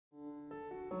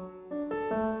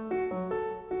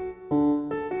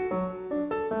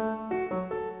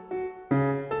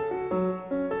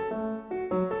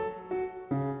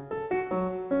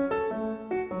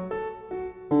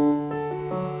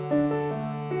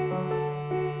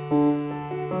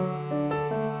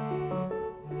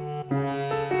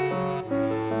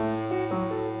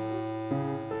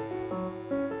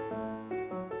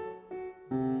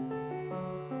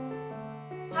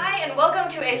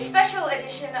a special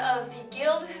edition of the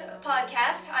Guild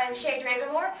podcast. I'm Shae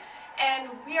Dravenmore, and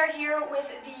we are here with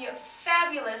the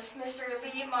fabulous Mr.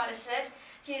 Modesitt.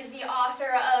 He is the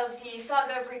author of the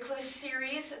Saga of Recluse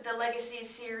series, the Legacies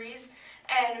series,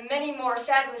 and many more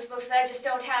fabulous books that I just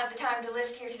don't have the time to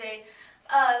list here today.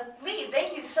 Lee,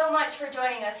 thank you so much for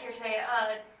joining us here today.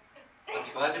 I'm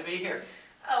glad to be here.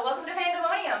 Welcome to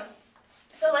Fandemonium.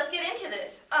 So let's get into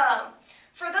this.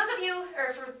 For those of you,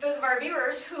 or for those of our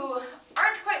viewers who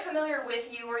aren't quite familiar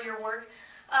with you or your work,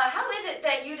 how is it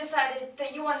that you decided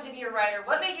that you wanted to be a writer?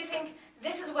 What made you think,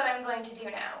 this is what I'm going to do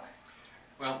now?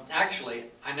 Well, actually,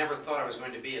 I never thought I was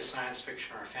going to be a science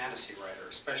fiction or a fantasy writer,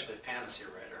 especially a fantasy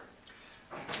writer.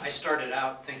 I started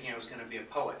out thinking I was going to be a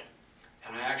poet,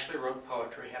 and I actually wrote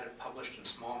poetry, had it published in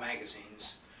small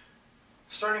magazines,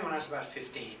 starting when I was about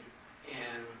 15,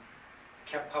 and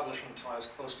kept publishing until I was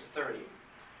close to 30.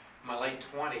 In my late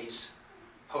 20s,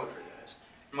 poetry that is,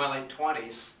 in my late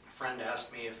 20s, a friend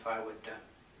asked me if I would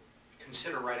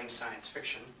consider writing science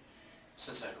fiction,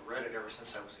 since I'd read it ever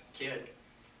since I was a kid,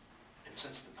 and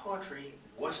since the poetry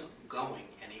wasn't going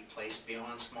any place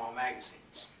beyond small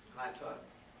magazines. And I thought,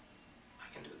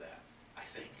 I can do that, I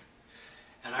think.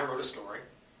 And I wrote a story,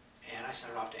 and I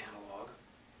sent it off to Analog.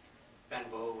 Ben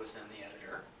Bowe was then the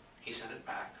editor. He sent it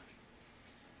back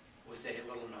with a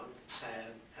little note that said,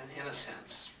 and in a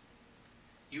sense,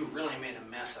 you really made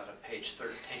a mess out of page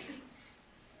 13.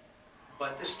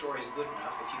 But this story's good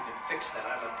enough. If you can fix that,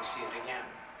 I'd like to see it again.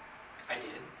 I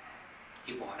did.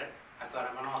 He bought it. I thought,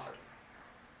 I'm an author.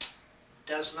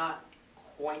 Does not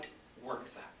quite work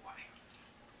that way.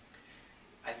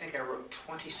 I think I wrote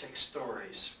 26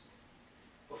 stories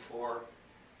before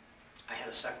I had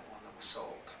a second one that was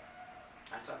sold.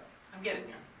 I thought, I'm getting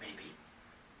there, maybe.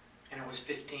 And it was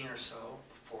 15 or so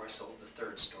before I sold the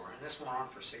third story. And this went on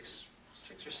for six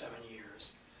or 7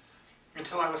 years,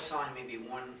 until I was selling maybe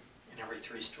one in every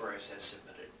 3 stories I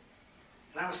submitted.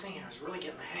 And I was thinking I was really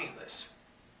getting the hang of this.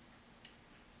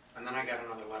 And then I got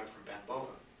another letter from Ben Bowe,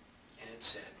 and it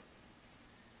said,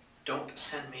 don't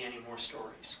send me any more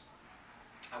stories.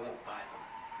 I won't buy them.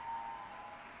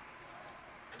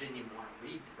 I didn't even want to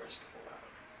read the rest of the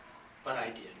letter, but I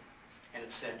did. And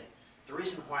it said, the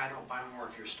reason why I don't buy more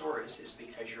of your stories is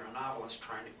because you're a novelist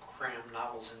trying to cram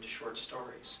novels into short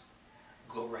stories.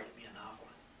 Go write me a novel.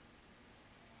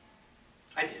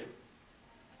 I did.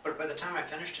 But by the time I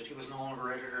finished it, he was no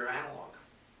longer editor at Analog.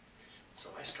 So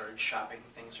I started shopping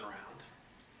things around.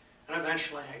 And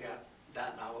eventually I got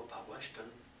that novel published, and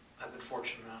I've been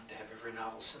fortunate enough to have every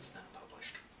novel since then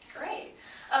published. Great.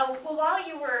 Well, while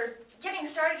you were getting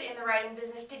started in the writing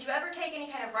business, did you ever take any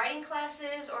kind of writing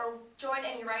classes or join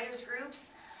any writers'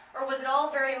 groups? Or was it all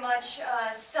very much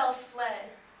self-led?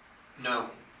 No.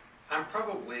 I'm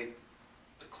probably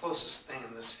the closest thing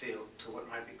in this field to what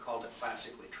might be called a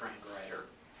classically trained writer.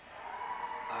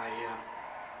 I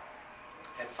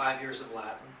had 5 years of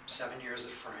Latin, 7 years of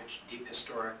French, deep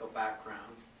historical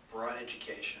background, broad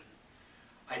education.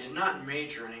 I did not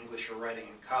major in English or writing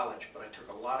in college, but I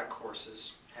took a lot of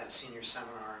courses, had a senior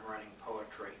seminar in writing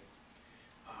poetry,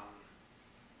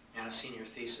 and a senior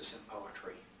thesis in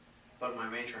poetry. But my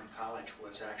major in college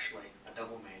was actually a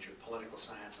double major, political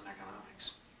science and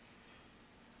economics.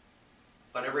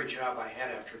 But every job I had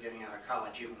after getting out of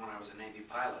college, even when I was a Navy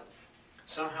pilot,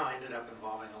 somehow ended up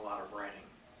involving a lot of writing.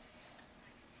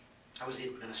 I was the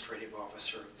administrative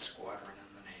officer of the squadron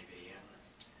in the Navy, and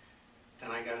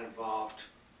then I got involved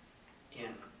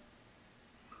in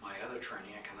my other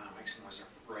training, economics, and was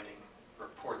writing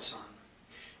reports on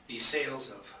the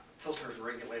sales of filters,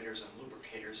 regulators, and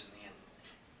lubricators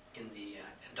in the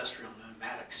industrial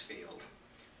pneumatics field.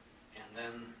 And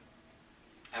then,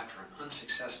 after an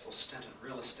unsuccessful stint in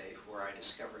real estate, where I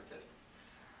discovered that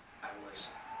I was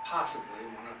possibly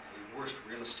one of the worst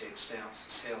real estate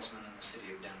salesmen in the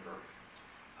city of Denver,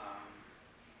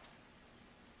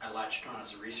 I latched on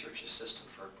as a research assistant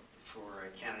for a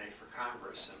candidate for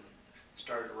Congress and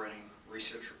started writing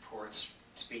research reports,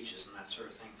 speeches, and that sort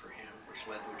of thing for him, which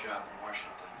led to a job in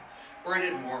Washington, where I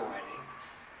did more writing,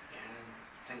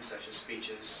 and things such as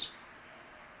speeches,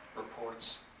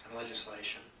 reports, and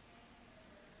legislation.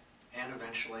 And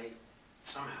eventually,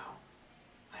 somehow,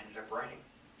 I ended up writing.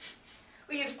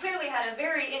 Well, you've clearly had a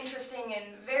very interesting and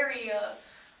very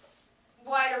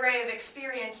wide array of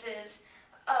experiences.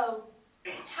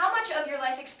 How much of your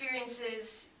life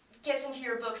experiences gets into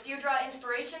your books? Do you draw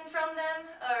inspiration from them,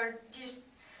 or do you just...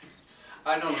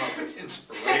 I don't know if it's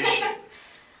inspiration,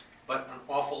 but an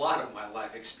awful lot of my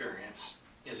life experience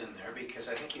is in there, because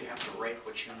I think you have to write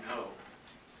what you know.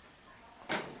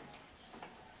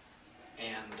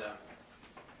 And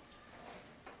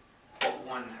what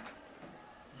one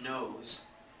knows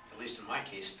least in my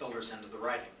case, filters into the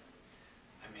writing.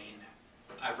 I mean,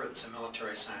 I've written some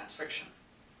military science fiction.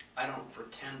 I don't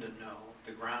pretend to know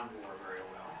the ground war very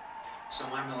well, so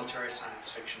my military science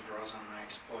fiction draws on my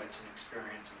exploits and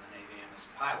experience in the Navy and as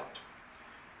a pilot.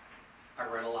 I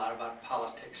read a lot about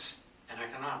politics and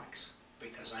economics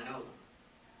because I know them.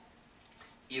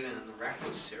 Even in the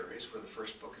Recluse series, where the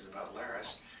first book is about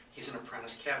Laris, he's an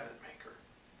apprentice cabinet maker.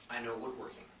 I know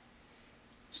woodworking.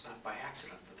 It's not by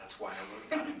accident that that's why I wrote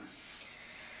about him.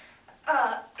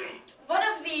 One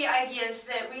of the ideas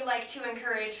that we like to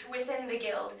encourage within the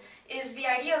Guild is the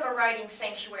idea of a writing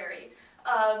sanctuary.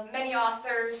 Many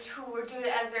authors who do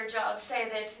it as their job say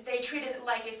that they treat it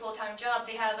like a full-time job.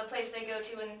 They have a place they go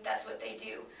to and that's what they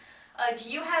do. Do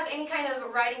you have any kind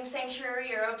of writing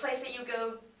sanctuary or a place that you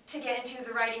go to get into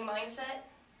the writing mindset?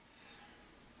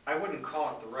 I wouldn't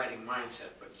call it the writing mindset,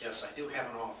 but yes, I do have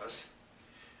an office.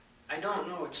 I don't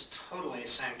know it's totally a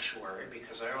sanctuary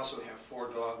because I also have 4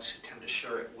 dogs who tend to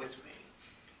share it with me,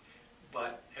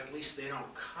 but at least they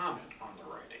don't comment on the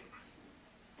writing.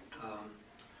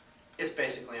 It's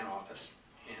basically an office,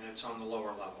 and it's on the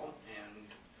lower level, and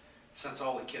since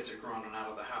all the kids are grown and out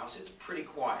of the house, it's pretty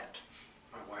quiet.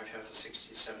 My wife has a 60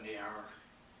 to 70 hour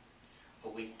a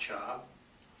week job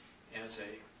as an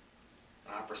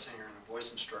opera singer and a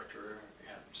voice instructor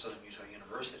at Southern Utah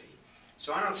University.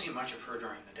 So I don't see much of her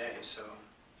during the day, so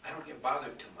I don't get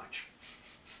bothered too much.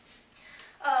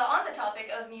 On the topic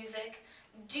of music,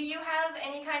 do you have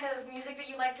any kind of music that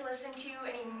you like to listen to,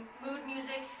 any mood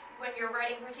music when you're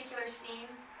writing a particular scene?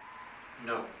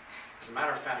 No. As a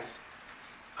matter of fact,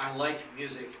 I like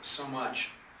music so much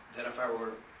that if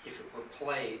it were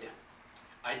played,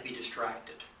 I'd be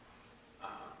distracted.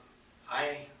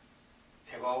 I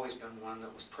have always been one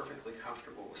that was perfectly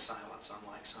comfortable with silence,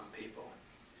 unlike some people.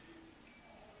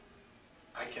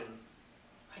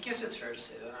 I guess it's fair to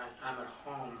say that I'm at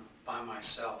home by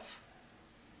myself,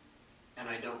 and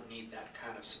I don't need that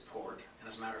kind of support. And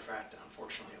as a matter of fact,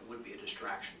 unfortunately, it would be a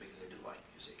distraction because I do like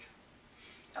music.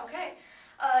 Okay.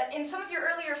 In some of your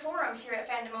earlier forums here at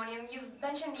Fandemonium, you've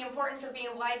mentioned the importance of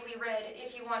being widely read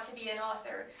if you want to be an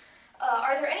author.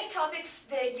 Are there any topics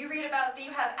that you read about that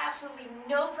you have absolutely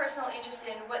no personal interest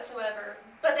in whatsoever,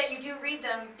 but that you do read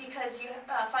them because you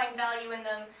find value in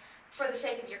them for the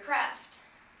sake of your craft?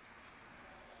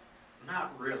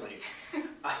 Not really.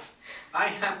 I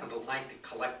happen to like to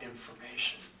collect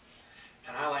information,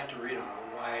 and I like to read on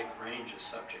a wide range of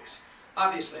subjects.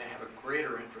 Obviously, I have a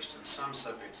greater interest in some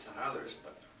subjects than others,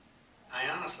 but I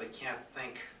honestly can't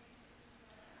think.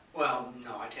 Well,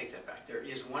 no, I take that back. There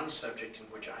is one subject in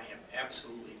which I have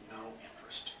absolutely no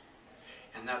interest,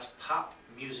 and that's pop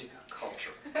music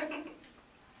culture.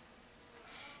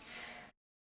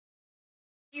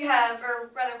 You have, or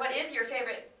rather, what is your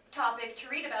favorite topic to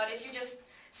read about if you're just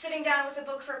sitting down with a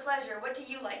book for pleasure? What do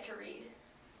you like to read?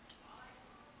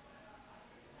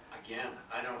 Again,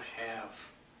 I don't have,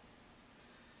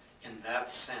 in that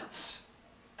sense,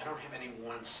 I don't have any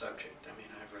one subject. I mean,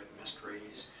 I've read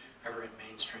mysteries, I've read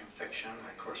mainstream fiction,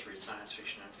 I of course read science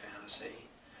fiction and fantasy,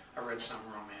 I've read some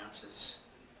romances,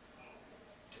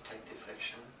 detective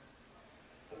fiction,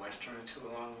 a western or two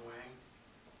along the way.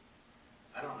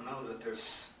 I don't know that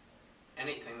there's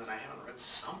anything that I haven't read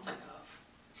something of.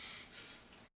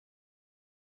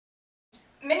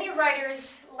 Many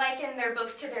writers liken their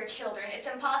books to their children. It's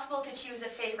impossible to choose a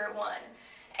favorite one.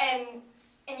 And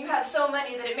you have so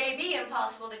many that it may be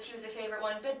impossible to choose a favorite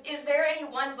one, but is there any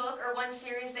one book or one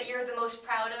series that you're the most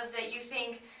proud of, that you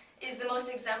think is the most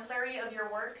exemplary of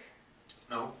your work?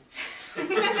 No.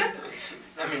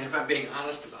 I mean, if I'm being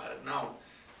honest about it, no.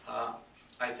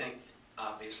 I think,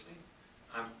 obviously,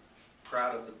 I'm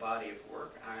proud of the body of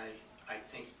work. I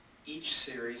think each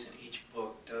series and each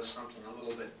book does something a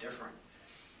little bit different.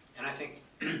 And I think,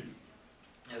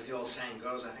 as the old saying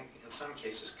goes, I think in some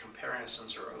cases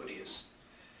comparisons are odious.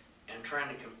 And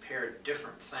trying to compare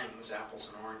different things,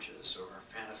 apples and oranges, or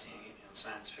fantasy and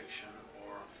science fiction,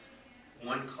 or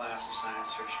one class of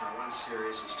science fiction or one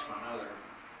series as to another,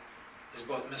 is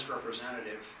both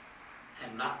misrepresentative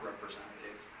and not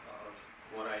representative of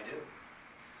what I do.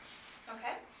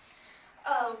 Okay.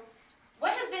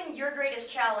 What has been your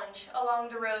greatest challenge along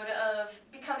the road of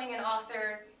becoming an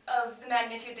author of the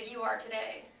magnitude that you are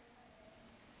today?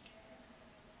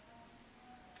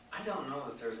 I don't know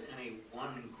that there's any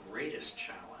one greatest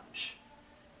challenge.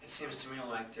 It seems to me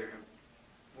like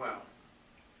well,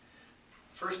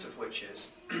 first of which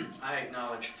is, I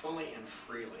acknowledge fully and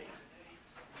freely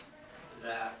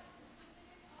that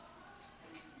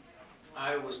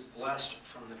I was blessed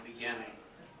from the beginning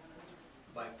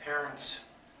by parents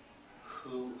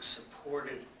who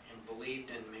supported and believed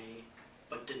in me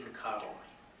but didn't coddle me.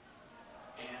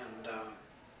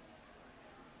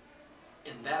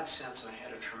 in that sense, I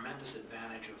had a tremendous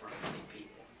advantage over many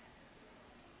people.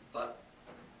 But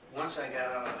once I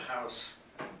got out of the house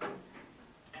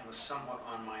and was somewhat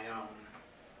on my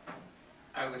own,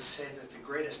 I would say that the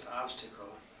greatest obstacle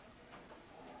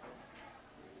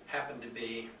happened to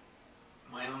be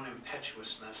my own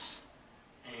impetuousness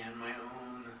and my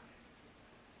own,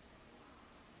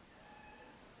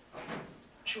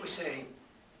 shall we say,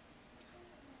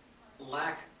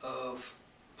 lack of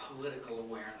political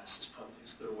awareness is probably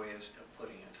as good a way of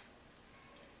putting it.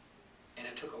 And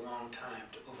it took a long time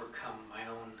to overcome my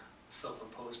own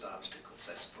self-imposed obstacles,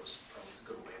 I suppose, probably as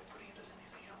good a way of putting it as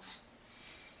anything else.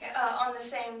 On the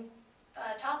same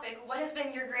topic, what has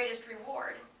been your greatest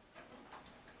reward?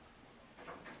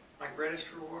 My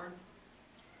greatest reward?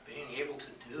 Being able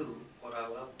to do what I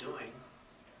love doing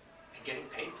and getting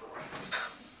paid for it.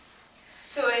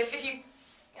 So if you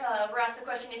were asked the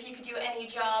question, if you could do any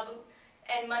job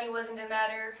and money wasn't a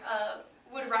matter,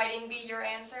 would writing be your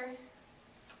answer?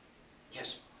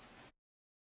 Yes.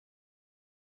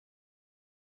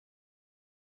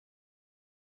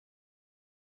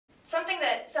 Something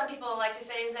that some people like to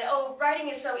say is that, oh, writing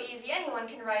is so easy, anyone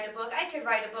can write a book. I could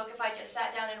write a book if I just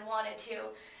sat down and wanted to.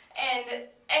 And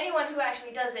anyone who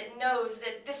actually does it knows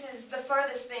that this is the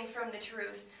furthest thing from the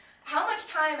truth. How much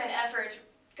time and effort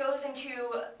goes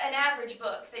into an average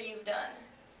book that you've done?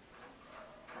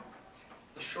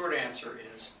 The short answer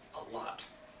is a lot.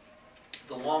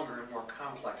 The longer and more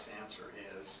complex answer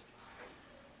is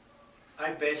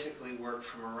I basically work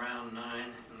from around 9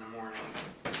 in the morning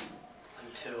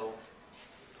until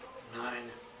 9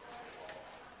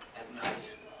 at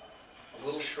night. A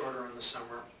little shorter in the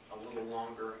summer, a little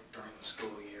longer during the school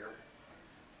year.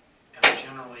 And I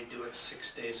generally do it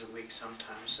 6 days a week,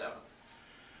 sometimes 7.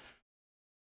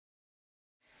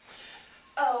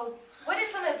 Oh, what is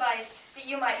some advice that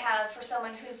you might have for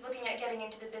someone who's looking at getting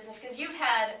into the business? Because you've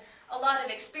had a lot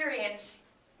of experience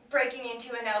breaking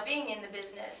into and now being in the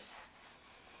business.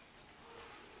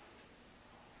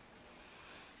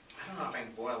 I don't know if I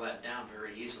can boil that down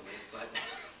very easily, but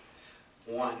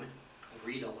one,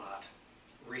 read a lot.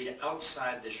 Read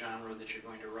outside the genre that you're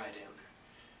going to write in.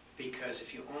 Because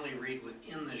if you only read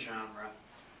within the genre,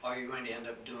 all you're going to end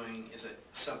up doing is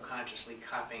subconsciously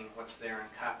copying what's there,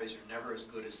 and copies are never as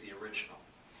good as the original.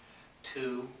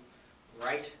 2,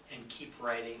 write and keep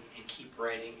writing and keep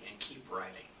writing and keep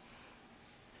writing.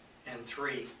 And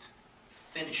 3,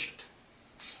 finish it.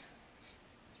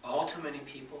 All too many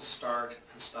people start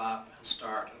and stop and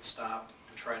start and stop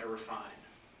and try to refine.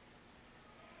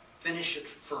 Finish it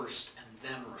first and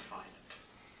then refine it.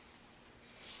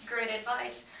 Great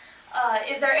advice.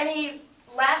 Is there any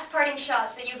last parting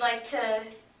shots that you'd like to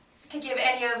give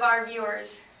any of our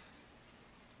viewers?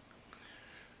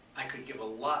 I could give a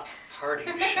lot of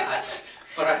parting shots,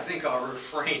 but I think I'll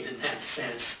refrain in that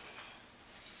sense.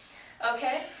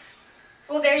 Okay.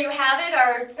 Well, there you have it,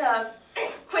 our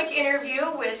quick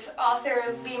interview with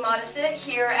author Lee Modesitt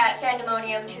here at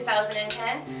Fandemonium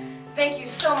 2010. Thank you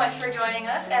so much for joining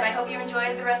us, and I hope you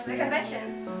enjoyed the rest of the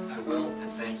convention. I will,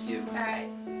 and thank you. All right.